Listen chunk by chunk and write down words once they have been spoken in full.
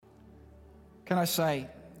Can I say,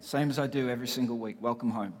 same as I do every single week, welcome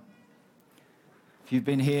home. If you've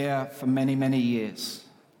been here for many, many years,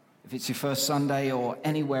 if it's your first Sunday or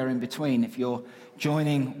anywhere in between, if you're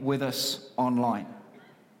joining with us online,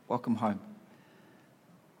 welcome home.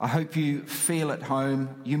 I hope you feel at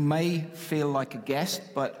home. You may feel like a guest,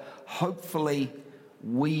 but hopefully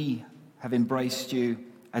we have embraced you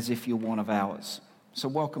as if you're one of ours. So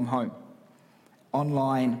welcome home,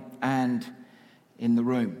 online and in the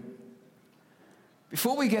room.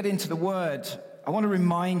 Before we get into the word, I want to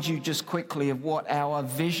remind you just quickly of what our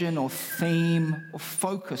vision or theme or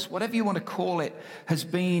focus, whatever you want to call it, has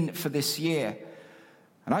been for this year.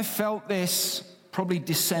 And I felt this probably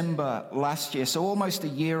December last year, so almost a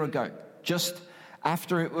year ago, just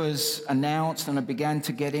after it was announced and I began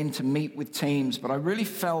to get in to meet with teams. But I really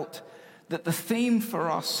felt that the theme for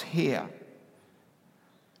us here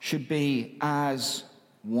should be as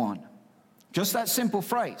one. Just that simple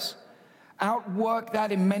phrase. Outwork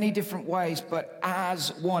that in many different ways, but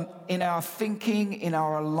as one, in our thinking, in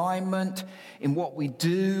our alignment, in what we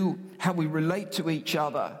do, how we relate to each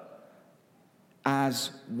other, as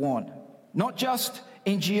one. Not just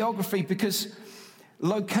in geography, because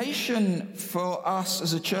location for us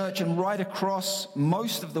as a church and right across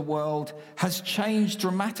most of the world has changed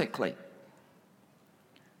dramatically.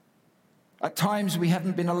 At times we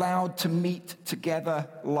haven't been allowed to meet together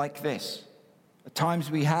like this. At times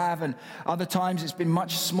we have, and other times it's been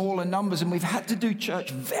much smaller numbers, and we've had to do church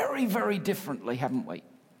very, very differently, haven't we?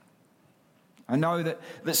 I know that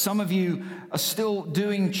some of you are still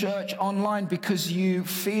doing church online because you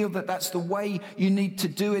feel that that's the way you need to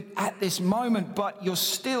do it at this moment, but you're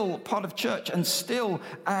still part of church and still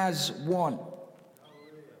as one.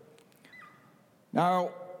 Now,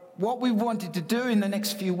 what we wanted to do in the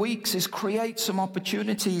next few weeks is create some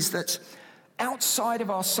opportunities that's outside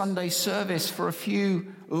of our Sunday service for a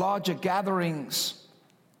few larger gatherings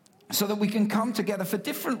so that we can come together for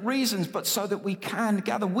different reasons, but so that we can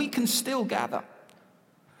gather. We can still gather.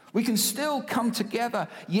 We can still come together,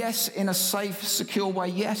 yes, in a safe, secure way,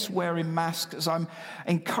 yes, wearing masks, as I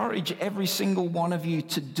encourage every single one of you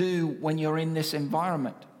to do when you're in this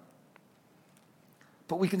environment.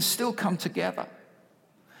 But we can still come together.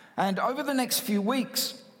 And over the next few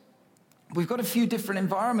weeks, we've got a few different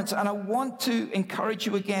environments, and I want to encourage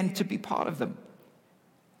you again to be part of them.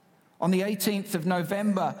 On the 18th of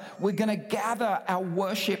November, we're going to gather our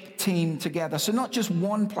worship team together. So not just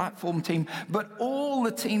one platform team, but all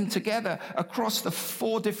the team together across the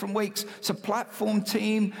 4 different weeks. So platform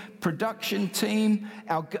team, production team,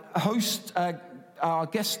 our host, our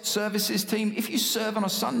guest services team. If you serve on a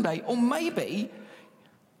Sunday, or maybe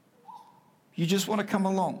you just want to come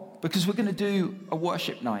along, because we're going to do a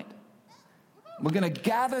worship night. We're going to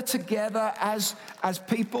gather together as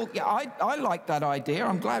people. Yeah, I like that idea.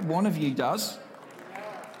 I'm glad one of you does.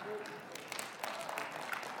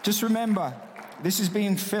 Just remember, this is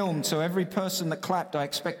being filmed, so every person that clapped, I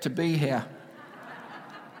expect to be here.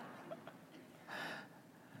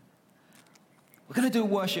 We're going to do a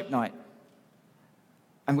worship night.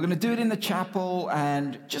 And we're going to do it in the chapel,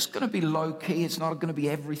 and just going to be low-key. It's not going to be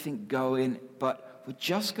everything going, but we're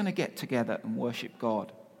just going to get together and worship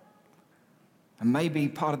God. And maybe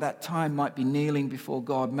part of that time might be kneeling before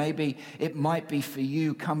God. Maybe it might be for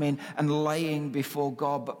you coming and laying before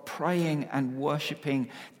God, but praying and worshiping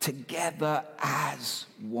together as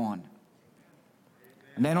one.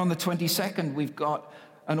 And then on the 22nd, we've got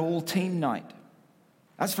an all-team night.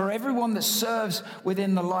 That's for everyone that serves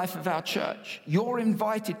within the life of our church. You're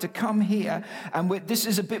invited to come here, and this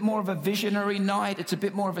is a bit more of a visionary night. It's a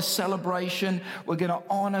bit more of a celebration. We're going to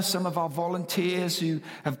honor some of our volunteers who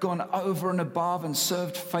have gone over and above and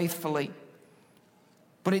served faithfully.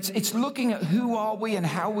 But it's looking at who are we and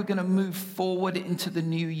how we're going to move forward into the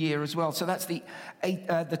new year as well. So that's the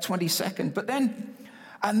 22nd. But then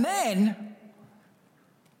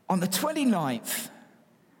on the 29th,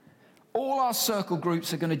 all our circle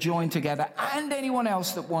groups are going to join together, and anyone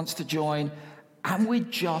else that wants to join, and we're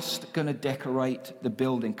just going to decorate the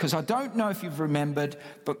building. Because I don't know if you've remembered,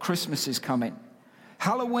 but Christmas is coming.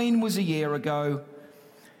 Halloween was a year ago.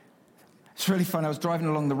 It's really fun. I was driving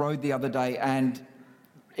along the road the other day, and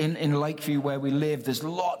in Lakeview where we live, there's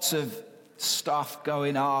lots of stuff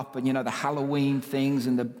going up, and the Halloween things,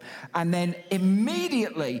 and then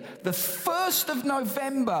immediately the 1st of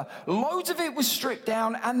November, loads of it was stripped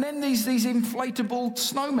down, and then these inflatable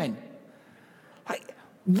snowmen. Like,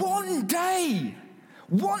 one day,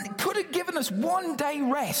 could have given us one day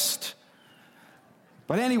rest.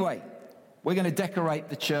 But anyway, we're going to decorate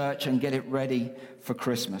the church and get it ready for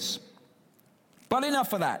Christmas. But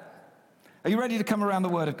enough of that. Are you ready to come around the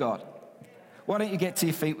Word of God? Why don't you get to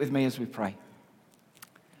your feet with me as we pray?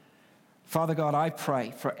 Father God, I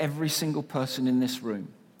pray for every single person in this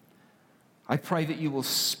room. I pray that you will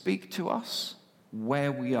speak to us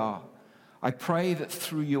where we are. I pray that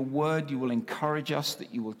through your word you will encourage us,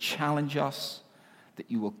 that you will challenge us, that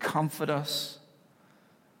you will comfort us.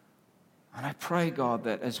 And I pray, God,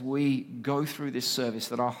 that as we go through this service,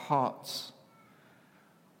 that our hearts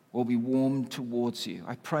will be warmed towards you.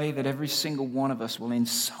 I pray that every single one of us will in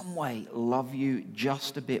some way love you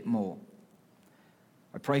just a bit more.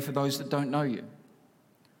 I pray for those that don't know you.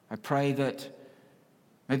 I pray that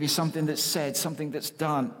maybe something that's said, something that's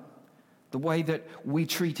done, the way that we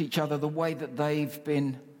treat each other, the way that they've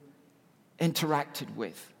been interacted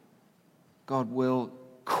with, God will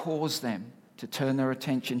cause them to turn their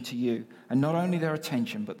attention to you. And not only their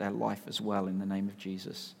attention, but their life as well, in the name of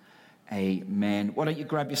Jesus. Amen. Why don't you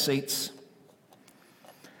grab your seats?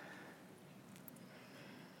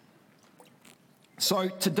 So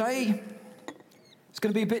today, it's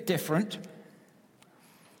going to be a bit different.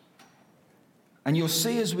 And you'll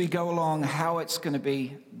see as we go along how it's going to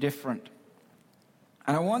be different.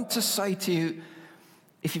 And I want to say to you,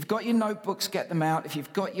 if you've got your notebooks, get them out. If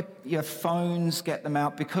you've got your phones, get them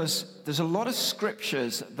out, because there's a lot of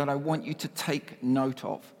scriptures that I want you to take note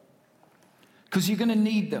of. Because you're going to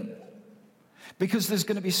need them. Because there's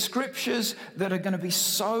going to be scriptures that are going to be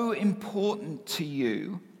so important to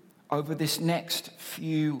you over this next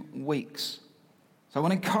few weeks. So I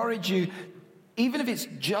want to encourage you, even if it's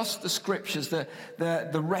just the scriptures, the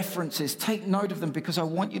references, take note of them, because I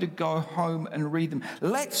want you to go home and read them.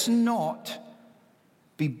 Let's not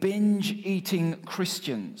be binge-eating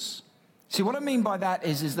Christians. See, what I mean by that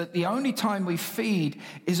is that the only time we feed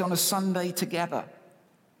is on a Sunday together.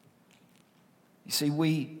 You see,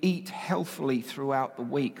 we eat healthily throughout the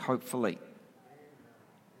week, hopefully.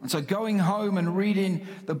 And so going home and reading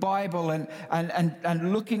the Bible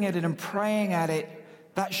and looking at it and praying at it,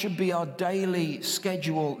 that should be our daily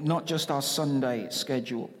schedule, not just our Sunday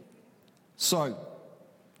schedule. So,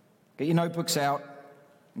 get your notebooks out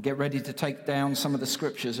and get ready to take down some of the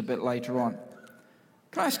scriptures a bit later on.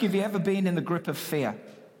 Can I ask you, have you ever been in the grip of fear?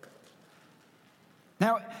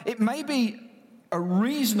 Now, it may be a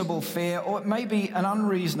reasonable fear or it may be an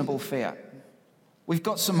unreasonable fear. We've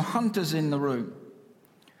got some hunters in the room.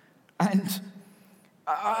 And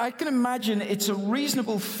I can imagine it's a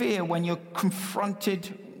reasonable fear when you're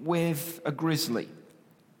confronted with a grizzly,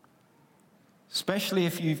 especially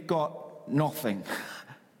if you've got nothing.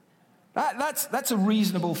 That's a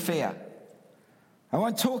reasonable fear. I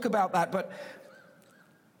won't talk about that, but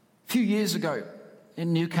a few years ago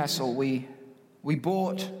in Newcastle, we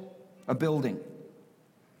bought a building.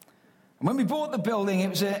 And when we bought the building, it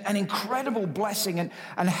was an incredible blessing,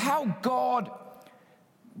 and how God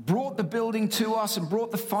brought the building to us and brought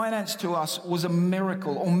the finance to us was a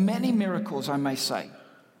miracle, or many miracles, I may say.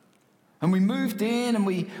 And we moved in and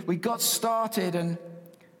we got started, and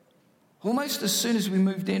almost as soon as we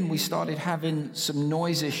moved in, we started having some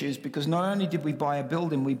noise issues, because not only did we buy a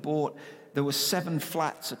building, there were 7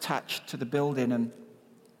 flats attached to the building, and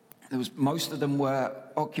most of them were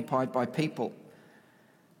occupied by people.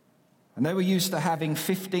 And they were used to having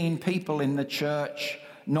 15 people in the church,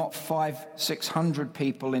 not 500-600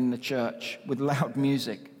 people in the church with loud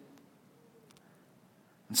music.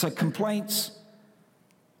 And so complaints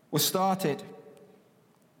were started.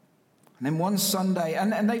 And then one Sunday,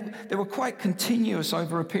 and they were quite continuous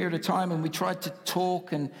over a period of time, and we tried to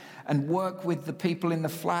talk and work with the people in the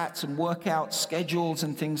flats and work out schedules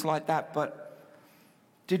and things like that, but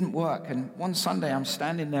it didn't work. And one Sunday I'm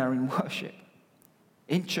standing there in worship,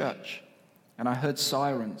 in church, and I heard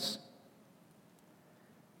sirens.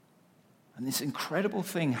 And this incredible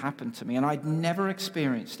thing happened to me, and I'd never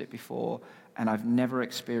experienced it before, and I've never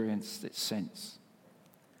experienced it since.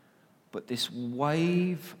 But this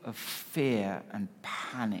wave of fear and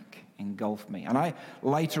panic engulfed me. And I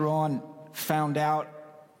later on found out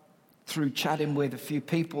through chatting with a few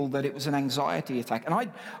people that it was an anxiety attack.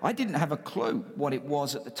 And I didn't have a clue what it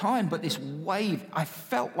was at the time, but this wave, I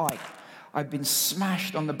felt like I'd been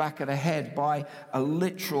smashed on the back of the head by a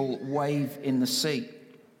literal wave in the sea.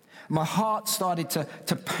 My heart started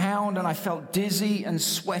to pound, and I felt dizzy and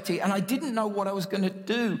sweaty, and I didn't know what I was going to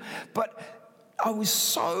do. But I was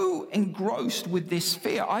so engrossed with this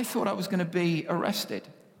fear, I thought I was going to be arrested.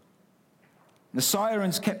 The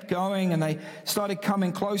sirens kept going, and they started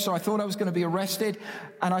coming closer. I thought I was going to be arrested,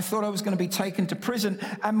 and I thought I was going to be taken to prison.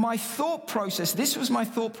 And my thought process, this was my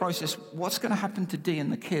thought process, what's going to happen to Dee and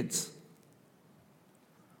the kids?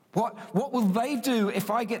 What will they do if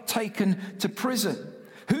I get taken to prison?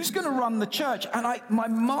 Who's going to run the church? And my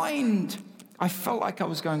mind, I felt like I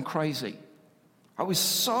was going crazy. I was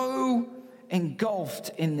so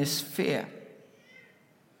engulfed in this fear.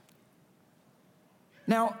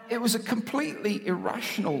 Now, it was a completely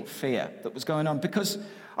irrational fear that was going on, because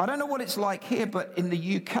I don't know what it's like here, but in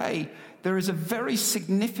the UK, there is a very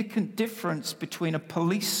significant difference between a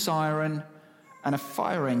police siren and a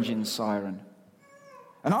fire engine siren.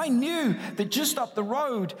 And I knew that just up the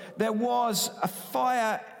road, there was a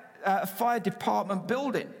fire department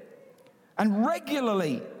building. And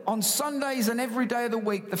regularly, on Sundays and every day of the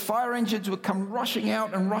week, the fire engines would come rushing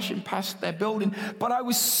out and rushing past their building. But I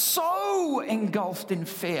was so engulfed in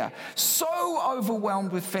fear, so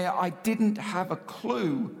overwhelmed with fear, I didn't have a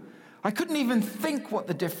clue. I couldn't even think what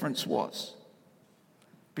the difference was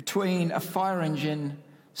between a fire engine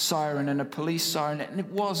siren and a police siren, and it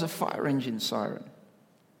was a fire engine siren.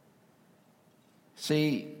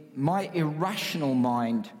 See, my irrational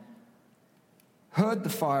mind heard the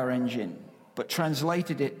fire engine, but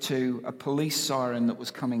translated it to a police siren that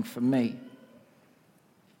was coming for me.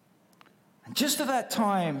 And just at that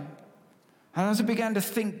time, and as I began to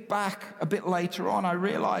think back a bit later on, I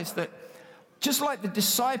realized that just like the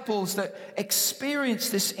disciples that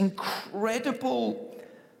experienced this incredible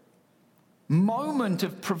moment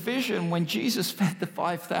of provision when Jesus fed the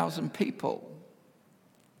 5,000 people,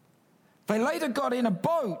 they later got in a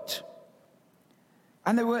boat,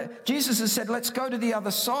 and Jesus has said, let's go to the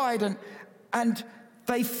other side, and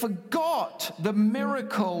they forgot the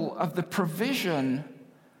miracle of the provision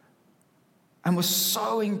and were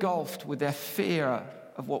so engulfed with their fear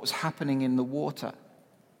of what was happening in the water.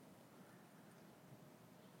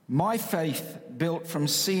 My faith, built from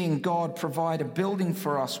seeing God provide a building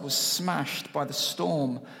for us, was smashed by the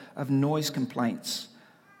storm of noise complaints.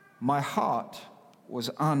 My heart was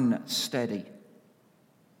unsteady.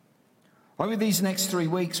 Over these next 3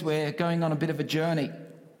 weeks, we're going on a bit of a journey.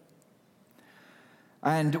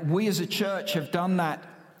 And we as a church have done that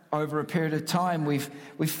over a period of time. We've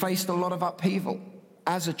faced a lot of upheaval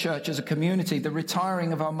as a church, as a community. The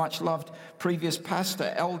retiring of our much-loved previous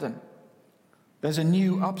pastor, Eldon. There's a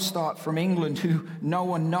new upstart from England who no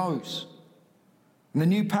one knows. And the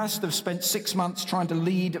new pastor spent 6 months trying to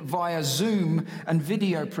lead via Zoom and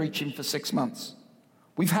video preaching for 6 months.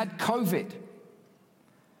 We've had COVID.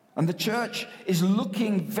 And the church is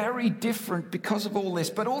looking very different because of all this,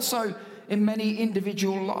 but also in many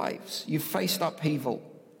individual lives. You've faced upheaval.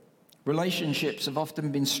 Relationships have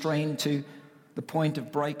often been strained to the point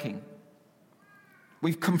of breaking.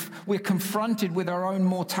 We're confronted with our own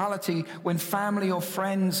mortality when family or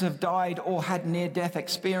friends have died or had near-death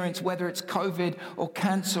experience, whether it's COVID or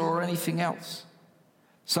cancer or anything else.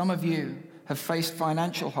 Some of you have faced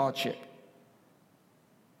financial hardship.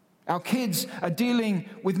 Our kids are dealing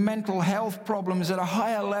with mental health problems at a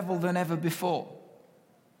higher level than ever before.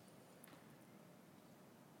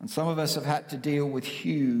 And some of us have had to deal with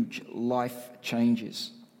huge life changes.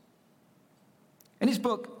 In his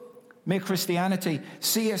book, Mere Christianity,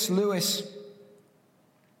 C.S. Lewis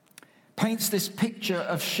paints this picture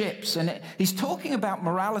of ships. And he's talking about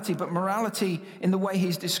morality, but morality, in the way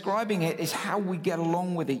he's describing it, is how we get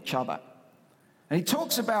along with each other. And he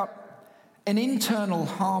talks about an internal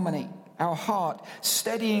harmony, our heart,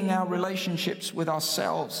 steadying our relationships with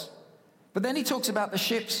ourselves. But then he talks about the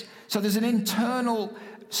ships. So there's an internal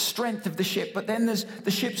strength of the ship, but then there's the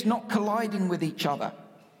ships not colliding with each other.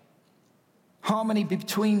 Harmony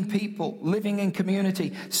between people, living in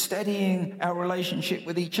community, steadying our relationship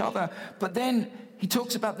with each other. But then he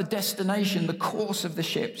talks about the destination, the course of the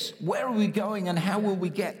ships. Where are we going and how will we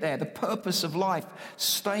get there? The purpose of life,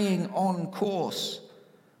 staying on course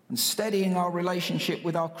and steadying our relationship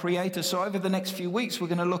with our Creator. So over the next few weeks, we're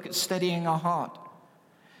going to look at steadying our heart,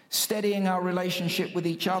 steadying our relationship with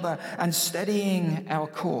each other, and steadying our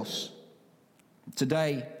course.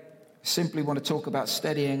 Today, I simply want to talk about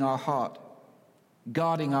steadying our heart,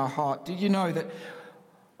 guarding our heart. Did you know that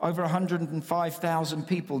over 105,000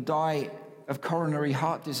 people die of coronary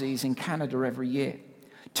heart disease in Canada every year?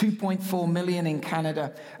 2.4 million in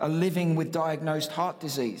Canada are living with diagnosed heart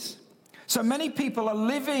disease. So many people are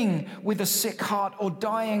living with a sick heart or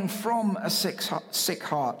dying from a sick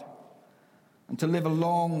heart. And to live a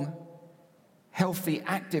long, healthy,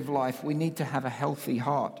 active life, we need to have a healthy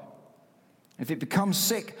heart. If it becomes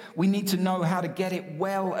sick, we need to know how to get it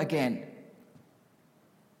well again.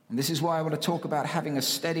 And this is why I want to talk about having a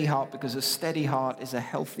steady heart, because a steady heart is a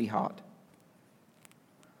healthy heart.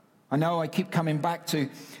 I know I keep coming back to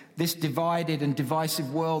this divided and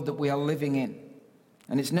divisive world that we are living in.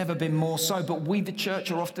 And it's never been more so, but we, the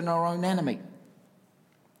church, are often our own enemy.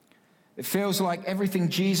 It feels like everything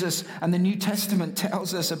Jesus and the New Testament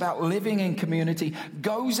tells us about living in community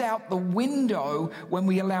goes out the window when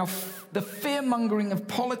we allow the fear-mongering of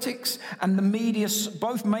politics and the media,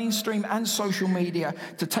 both mainstream and social media,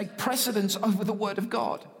 to take precedence over the Word of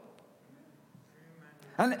God.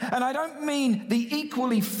 And I don't mean the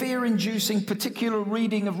equally fear-inducing particular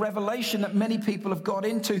reading of Revelation that many people have got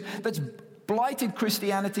into that's blighted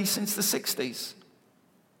Christianity since the 60s.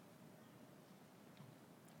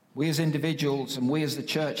 We as individuals and we as the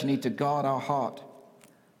church need to guard our heart.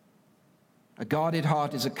 A guarded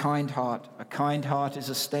heart is a kind heart. A kind heart is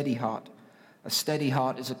a steady heart. A steady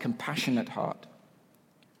heart is a compassionate heart.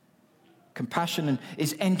 Compassion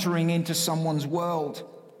is entering into someone's world,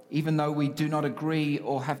 even though we do not agree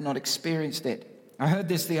or have not experienced it. I heard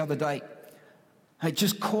this the other day. It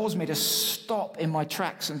just caused me to stop in my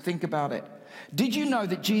tracks and think about it. Did you know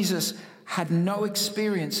that Jesus had no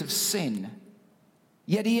experience of sin?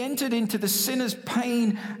 Yet he entered into the sinner's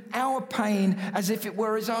pain, our pain, as if it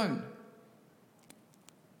were his own.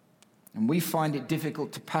 And we find it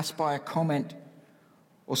difficult to pass by a comment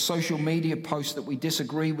or social media post that we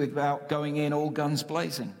disagree with without going in all guns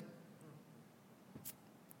blazing.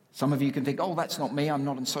 Some of you can think, oh, that's not me, I'm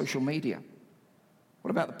not on social media.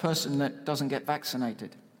 What about the person that doesn't get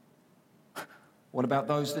vaccinated? What about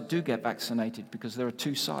those that do get vaccinated? Because there are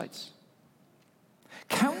two sides.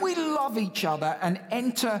 Can we love each other and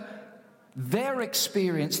enter their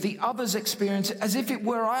experience, the other's experience, as if it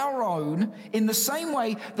were our own, in the same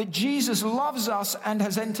way that Jesus loves us and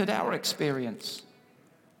has entered our experience,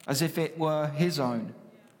 as if it were his own?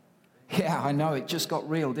 Yeah, I know, it just got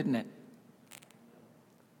real, didn't it?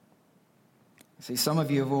 See, some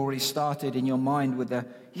of you have already started in your mind with the,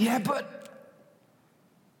 yeah, but,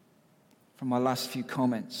 from my last few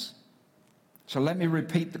comments. So let me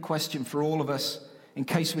repeat the question for all of us, in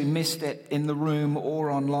case we missed it in the room or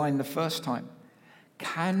online the first time.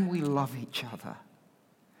 Can we love each other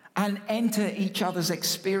and enter each other's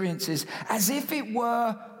experiences as if it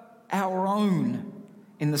were our own,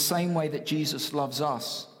 in the same way that Jesus loves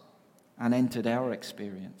us and entered our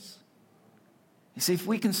experience? You see, if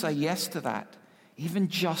we can say yes to that, even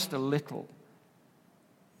just a little,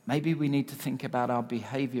 maybe we need to think about our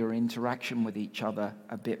behavior, interaction with each other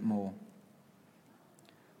a bit more.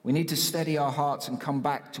 We need to steady our hearts and come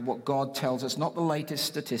back to what God tells us, not the latest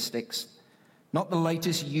statistics, not the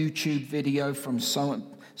latest YouTube video from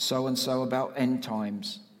so-and-so about end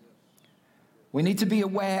times. We need to be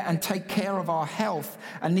aware and take care of our health,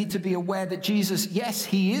 and need to be aware that Jesus, yes,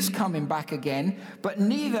 he is coming back again, but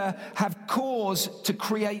neither have cause to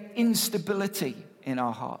create instability in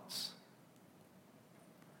our hearts.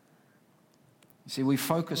 You see, we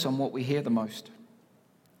focus on what we hear the most.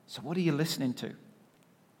 So what are you listening to?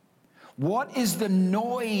 What is the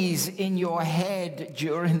noise in your head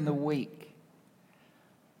during the week?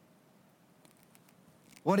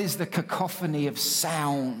 What is the cacophony of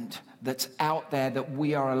sound that's out there that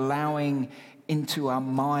we are allowing into our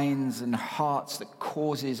minds and hearts that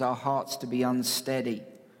causes our hearts to be unsteady?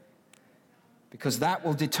 Because that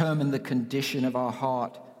will determine the condition of our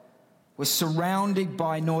heart. We're surrounded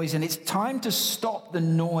by noise, and it's time to stop the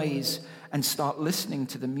noise and start listening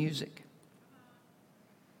to the music.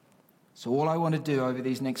 So all I want to do over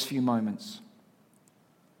these next few moments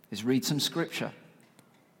is read some scripture.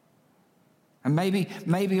 And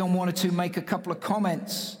maybe on one or two make a couple of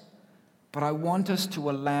comments. But I want us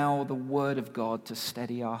to allow the Word of God to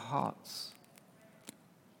steady our hearts.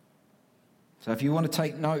 So if you want to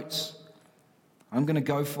take notes, I'm going to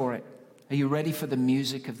go for it. Are you ready for the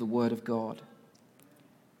music of the Word of God?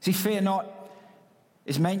 See, fear not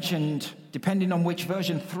is mentioned, depending on which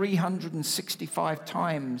version, 365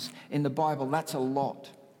 times in the Bible. That's a lot.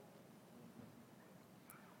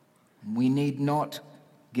 We need not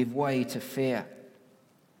give way to fear.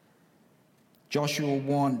 Joshua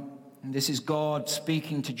 1, and this is God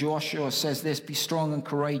speaking to Joshua, says this: be strong and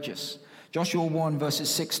courageous. Joshua 1 verses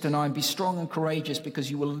 6 to 9, be strong and courageous, because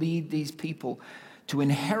you will lead these people to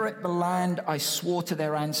inherit the land I swore to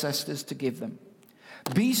their ancestors to give them.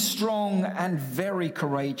 Be strong and very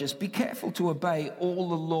courageous. Be careful to obey all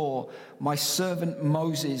the law my servant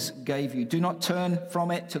Moses gave you. Do not turn from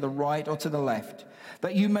it to the right or to the left,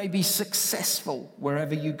 that you may be successful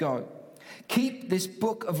wherever you go. Keep this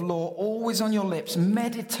book of law always on your lips.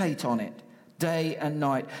 Meditate on it day and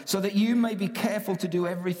night, so that you may be careful to do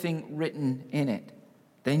everything written in it.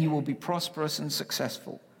 Then you will be prosperous and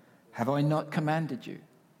successful. Have I not commanded you?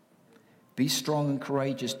 Be strong and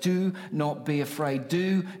courageous. Do not be afraid.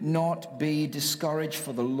 Do not be discouraged,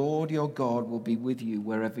 for the Lord your God will be with you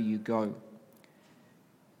wherever you go.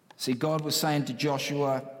 See, God was saying to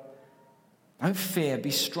Joshua, Don't fear,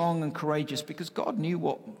 be strong and courageous, because God knew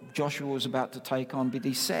what Joshua was about to take on. But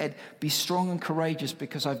he said, be strong and courageous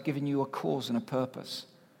because I've given you a cause and a purpose.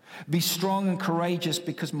 Be strong and courageous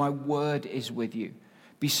because my word is with you.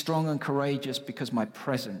 Be strong and courageous because my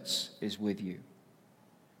presence is with you.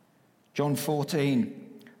 John 14,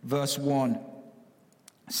 verse 1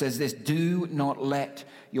 says this, do not let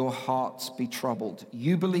your hearts be troubled.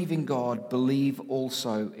 You believe in God, believe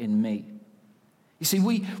also in me. You see,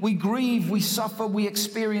 we grieve, we suffer, we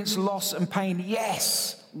experience loss and pain.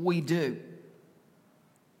 Yes, we do.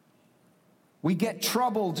 We get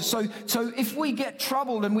troubled. So if we get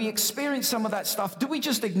troubled and we experience some of that stuff, do we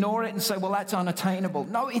just ignore it and say, well, that's unattainable?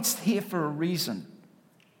 No, it's here for a reason.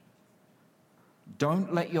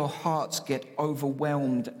 Don't let your hearts get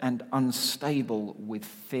overwhelmed and unstable with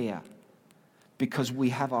fear, because we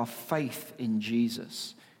have our faith in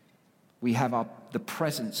Jesus. We have the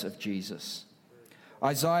presence of Jesus.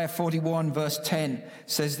 Isaiah 41 verse 10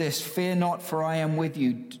 says this, fear not, for I am with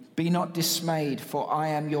you. Be not dismayed, for I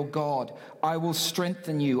am your God. I will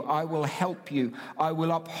strengthen you. I will help you. I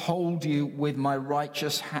will uphold you with my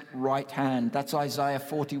righteous right hand. That's Isaiah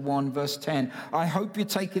 41 verse 10. I hope you're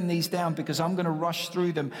taking these down, because I'm going to rush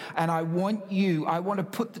through them. And I want to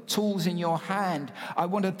put the tools in your hand. I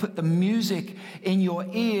want to put the music in your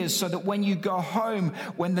ears, so that when you go home,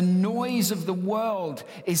 when the noise of the world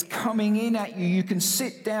is coming in at you, you can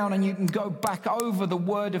sit down and you can go back over the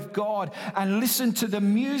word of God and listen to the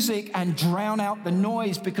music and drown out the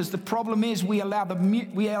noise, because the problem is we allow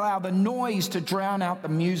the noise to drown out the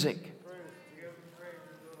music.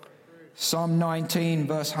 Psalm 19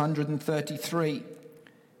 verse 133,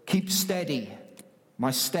 keep steady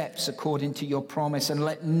my steps according to your promise, and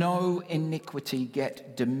let no iniquity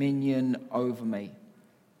get dominion over me.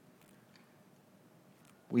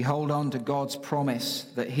 We hold on to God's promise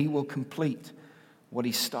that he will complete what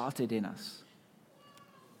he started in us.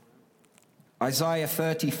 Isaiah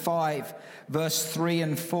 35, verse 3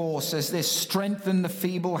 and 4 says this, strengthen the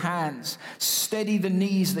feeble hands, steady the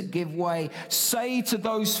knees that give way. Say to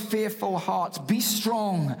those fearful hearts, be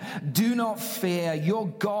strong, do not fear, your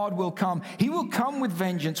God will come. He will come with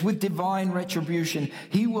vengeance, with divine retribution.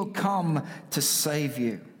 He will come to save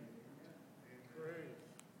you.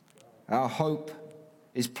 Our hope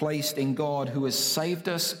is placed in God, who has saved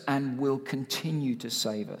us and will continue to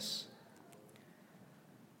save us.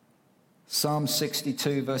 Psalm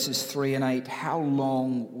 62 verses 3 and 8, how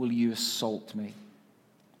long will you assault me?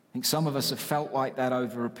 I think some of us have felt like that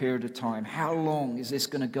over a period of time. How long is this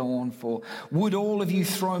going to go on for? Would all of you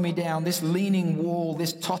throw me down, this leaning wall,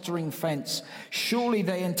 this tottering fence? Surely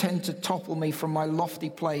they intend to topple me from my lofty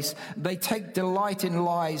place. They take delight in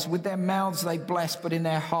lies. With their mouths they bless, but in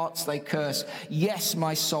their hearts they curse. Yes,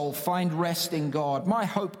 my soul, find rest in God. My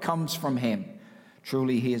hope comes from him.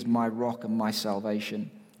 Truly he is my rock and my salvation.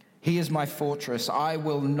 He is my fortress. I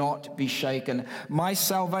will not be shaken. My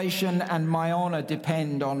salvation and my honor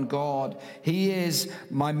depend on God. He is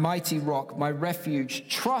my mighty rock, my refuge.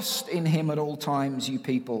 Trust in him at all times, you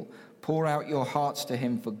people. Pour out your hearts to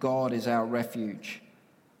him, for God is our refuge.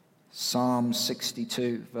 Psalm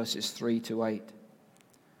 62, verses 3 to 8.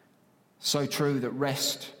 So true that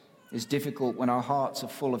rest is difficult when our hearts are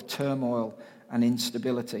full of turmoil and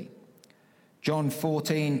instability. John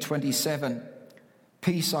 14:27.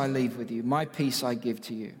 Peace I leave with you, my peace I give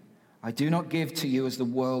to you. I do not give to you as the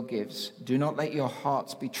world gives. Do not let your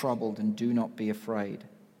hearts be troubled, and do not be afraid.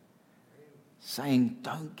 Saying,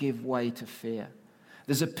 don't give way to fear.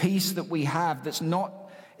 There's a peace that we have there's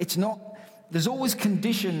always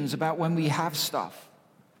conditions about when we have stuff.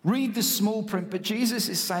 Read the small print, but Jesus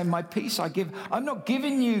is saying, my peace I give. I'm not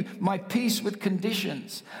giving you my peace with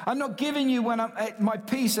conditions. I'm not giving you my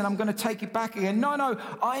peace and I'm going to take it back again. No,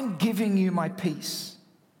 I'm giving you my peace.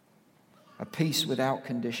 A peace without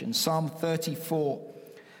conditions. Psalm 34,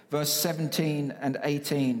 verse 17 and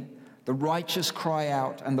 18. The righteous cry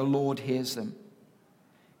out and the Lord hears them.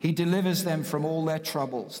 He delivers them from all their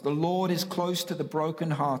troubles. The Lord is close to the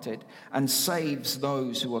brokenhearted and saves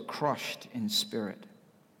those who are crushed in spirit.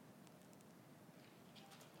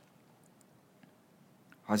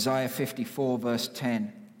 Isaiah 54 verse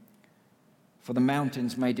 10. For the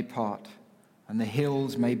mountains may depart and the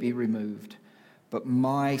hills may be removed, but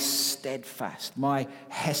my steadfast, my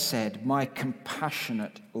hesed, my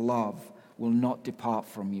compassionate love will not depart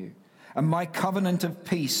from you. And my covenant of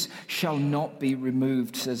peace shall not be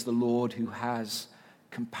removed, says the Lord who has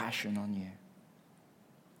compassion on you.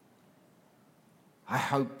 I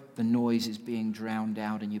hope the noise is being drowned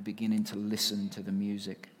out and you're beginning to listen to the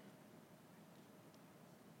music.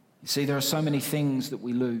 You see, there are so many things that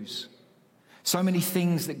we lose, so many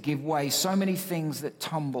things that give way, so many things that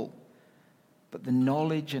tumble. but the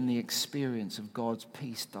knowledge and the experience of God's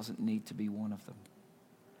peace doesn't need to be one of them.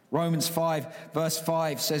 Romans 5, verse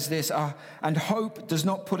 5 says this, and hope does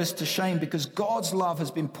not put us to shame because God's love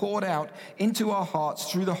has been poured out into our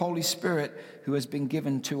hearts through the Holy Spirit who has been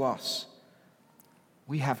given to us.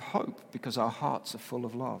 We have hope because our hearts are full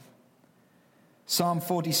of love. Psalm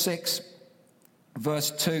 46,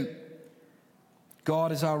 verse 2,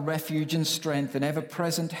 God is our refuge and strength, an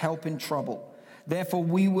ever-present help in trouble. Therefore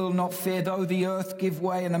we will not fear, though the earth give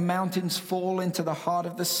way and the mountains fall into the heart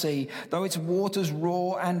of the sea, though its waters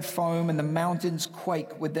roar and foam and the mountains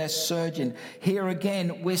quake with their surging. Here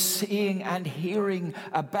again, we're seeing and hearing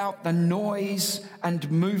about the noise and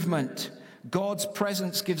movement. God's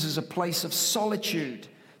presence gives us a place of solitude,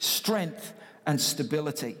 strength, and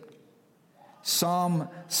stability. Psalm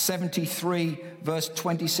 73, verse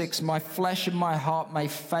 26, my flesh and my heart may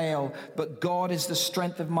fail, but God is the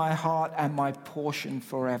strength of my heart and my portion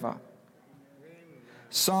forever.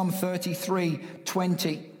 Psalm 33,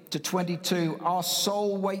 20 to 22, our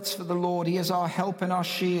soul waits for the Lord. He is our help and our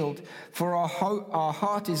shield. For our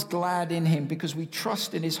heart is glad in him because we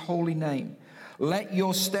trust in his holy name. Let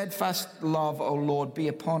your steadfast love, O Lord, be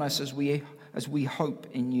upon us as we hope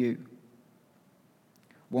in you.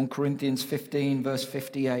 1 Corinthians 15, verse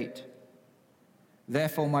 58.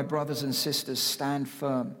 Therefore, my brothers and sisters, stand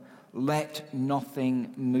firm. Let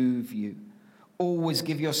nothing move you. Always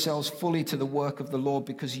give yourselves fully to the work of the Lord,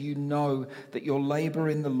 because you know that your labor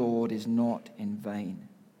in the Lord is not in vain.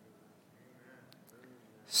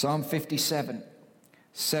 Psalm 57,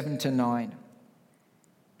 7 to 9.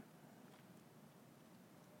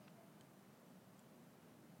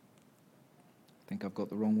 I think I've got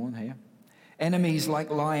the wrong one here. Enemies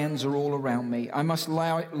like lions are all around me. I must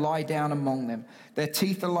lie down among them. Their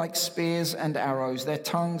teeth are like spears and arrows. Their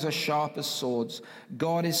tongues are sharp as swords.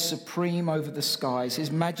 God is supreme over the skies.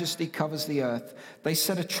 His majesty covers the earth. They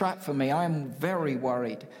set a trap for me. I am very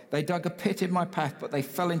worried. They dug a pit in my path, but they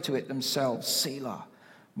fell into it themselves. Selah.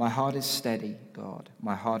 My heart is steady, God.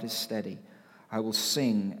 My heart is steady. I will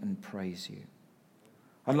sing and praise you.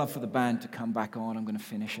 I'd love for the band to come back on. I'm going to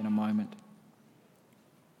finish in a moment.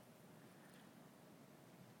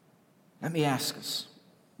 Let me ask us,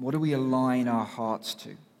 what do we align our hearts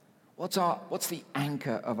to? What's the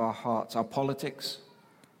anchor of our hearts? Our politics?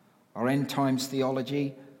 Our end times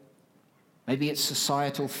theology? Maybe it's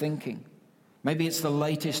societal thinking. Maybe it's the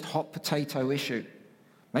latest hot potato issue.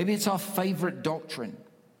 Maybe it's our favorite doctrine.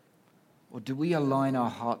 Or do we align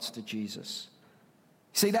our hearts to Jesus?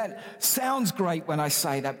 See, that sounds great when I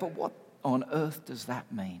say that, but what on earth does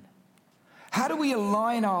that mean? How do we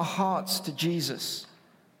align our hearts to Jesus?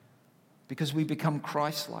 Because we become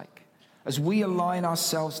Christ-like. As we align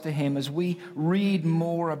ourselves to him, as we read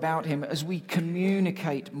more about him, as we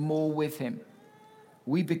communicate more with him,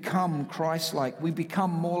 we become Christ-like. We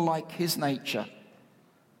become more like his nature.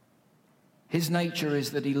 His nature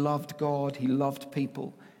is that he loved God, he loved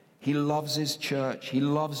people, he loves his church, he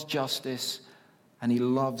loves justice, and he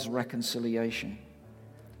loves reconciliation.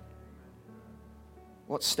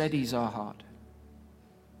 What steadies our heart?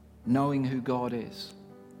 Knowing who God is.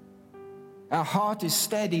 Our heart is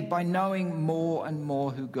steadied by knowing more and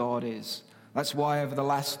more who God is. That's why over the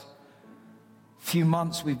last few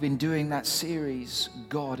months we've been doing that series,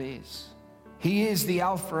 God Is. He is the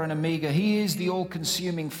Alpha and Omega. He is the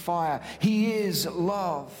all-consuming fire. He is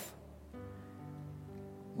love.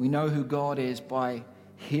 We know who God is by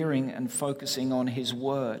hearing and focusing on his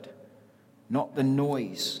word, not the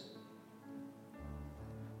noise.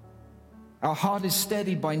 Our heart is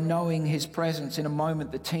steadied by knowing his presence. In a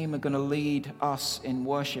moment, the team are going to lead us in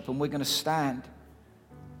worship, and we're going to stand.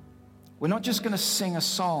 We're not just going to sing a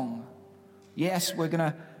song. Yes, we're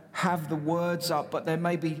going to have the words up, but there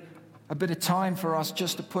may be a bit of time for us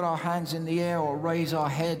just to put our hands in the air or raise our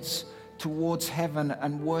heads towards heaven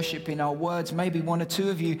and worship in our words. Maybe one or two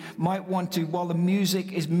of you might want to, while the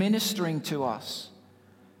music is ministering to us,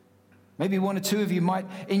 maybe one or two of you might,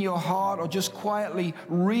 in your heart or just quietly,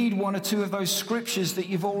 read one or two of those scriptures that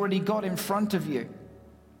you've already got in front of you.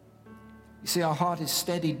 You see, our heart is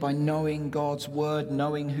steadied by knowing God's word,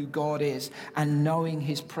 knowing who God is, and knowing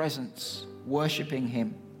his presence, worshiping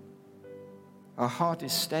him. Our heart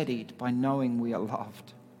is steadied by knowing we are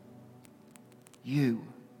loved. You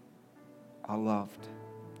are loved.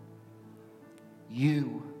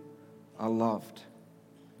 You are loved.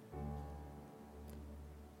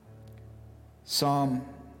 Psalm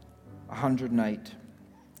 108,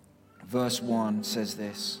 verse 1 says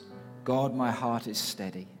this, God, my heart is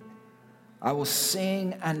steady. I will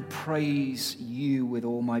sing and praise you with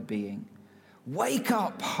all my being. Wake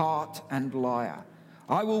up, heart and lyre.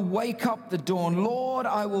 I will wake up the dawn. Lord,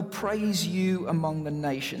 I will praise you among the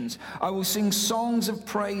nations. I will sing songs of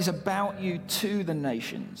praise about you to the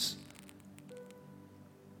nations.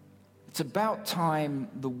 It's about time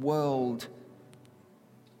the world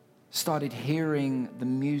started hearing the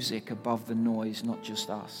music above the noise, not just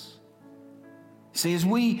us. See, as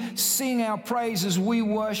we sing our praise, as we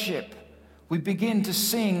worship, we begin to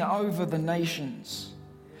sing over the nations.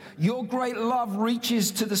 Your great love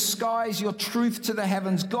reaches to the skies, your truth to the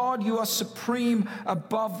heavens. God, you are supreme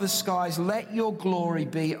above the skies. Let your glory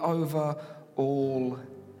be over all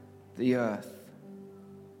the earth.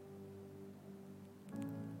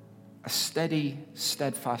 A steady,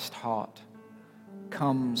 steadfast heart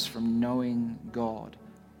comes from knowing God,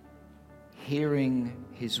 hearing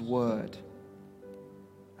his word,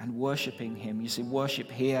 and worshiping him. You see,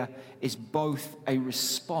 worship here is both a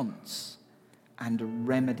response and a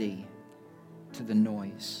remedy to the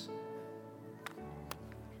noise.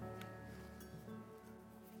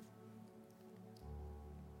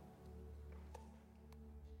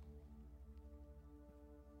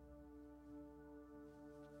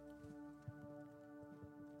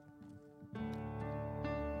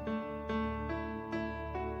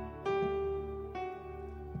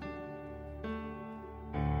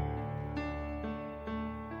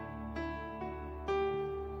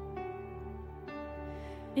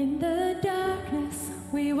 In the darkness,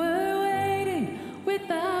 we were waiting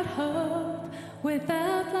without hope,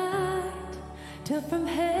 without light, till from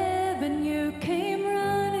heaven you came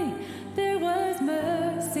running. There was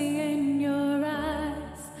mercy in your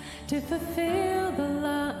eyes to fulfill the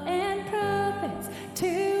law and prophets. To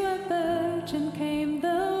a virgin came the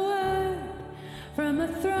word from a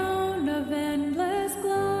throne of endless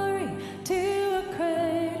glory to a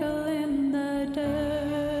cradle in the dirt.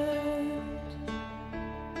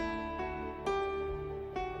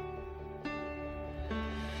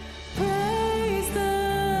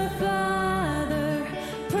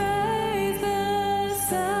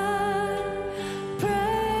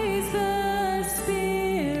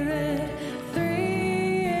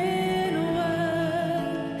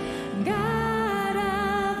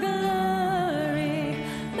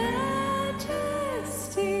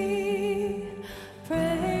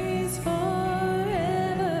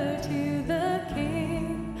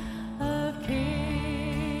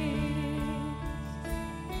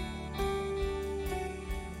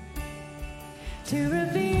 To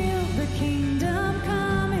reveal the kingdom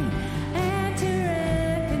coming and to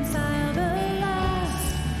reconcile the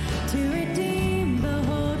lost, to redeem the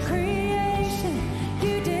whole creation.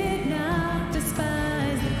 You did not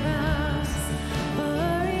despise the cross,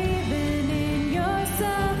 for even in your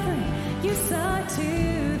suffering you saw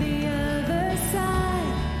to the other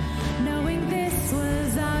side, knowing this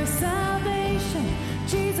was our salvation.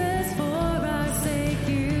 Jesus, for our sake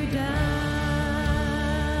you died.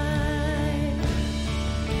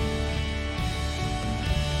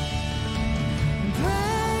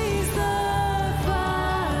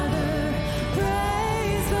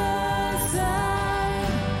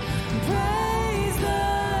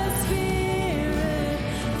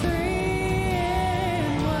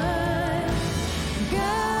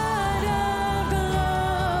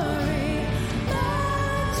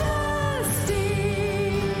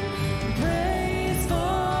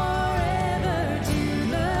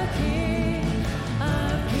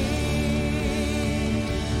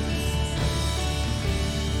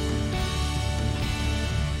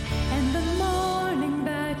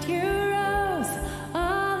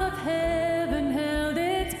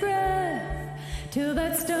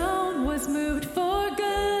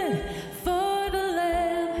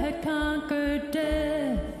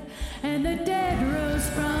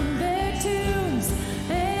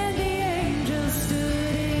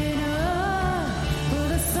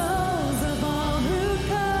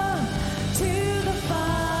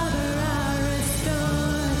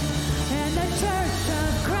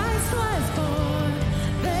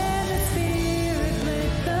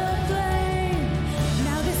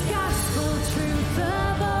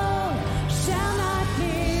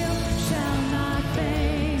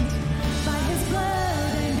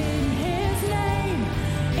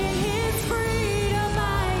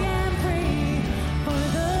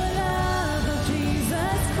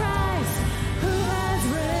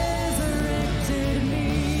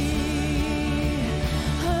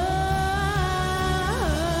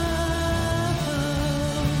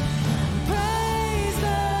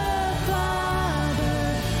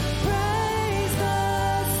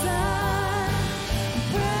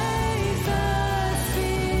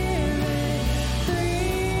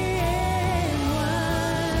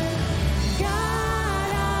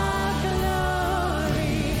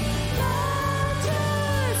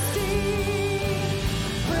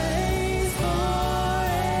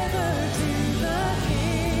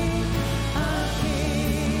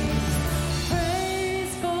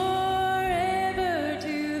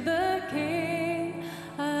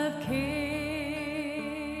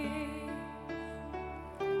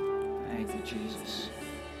 Thank you, Jesus.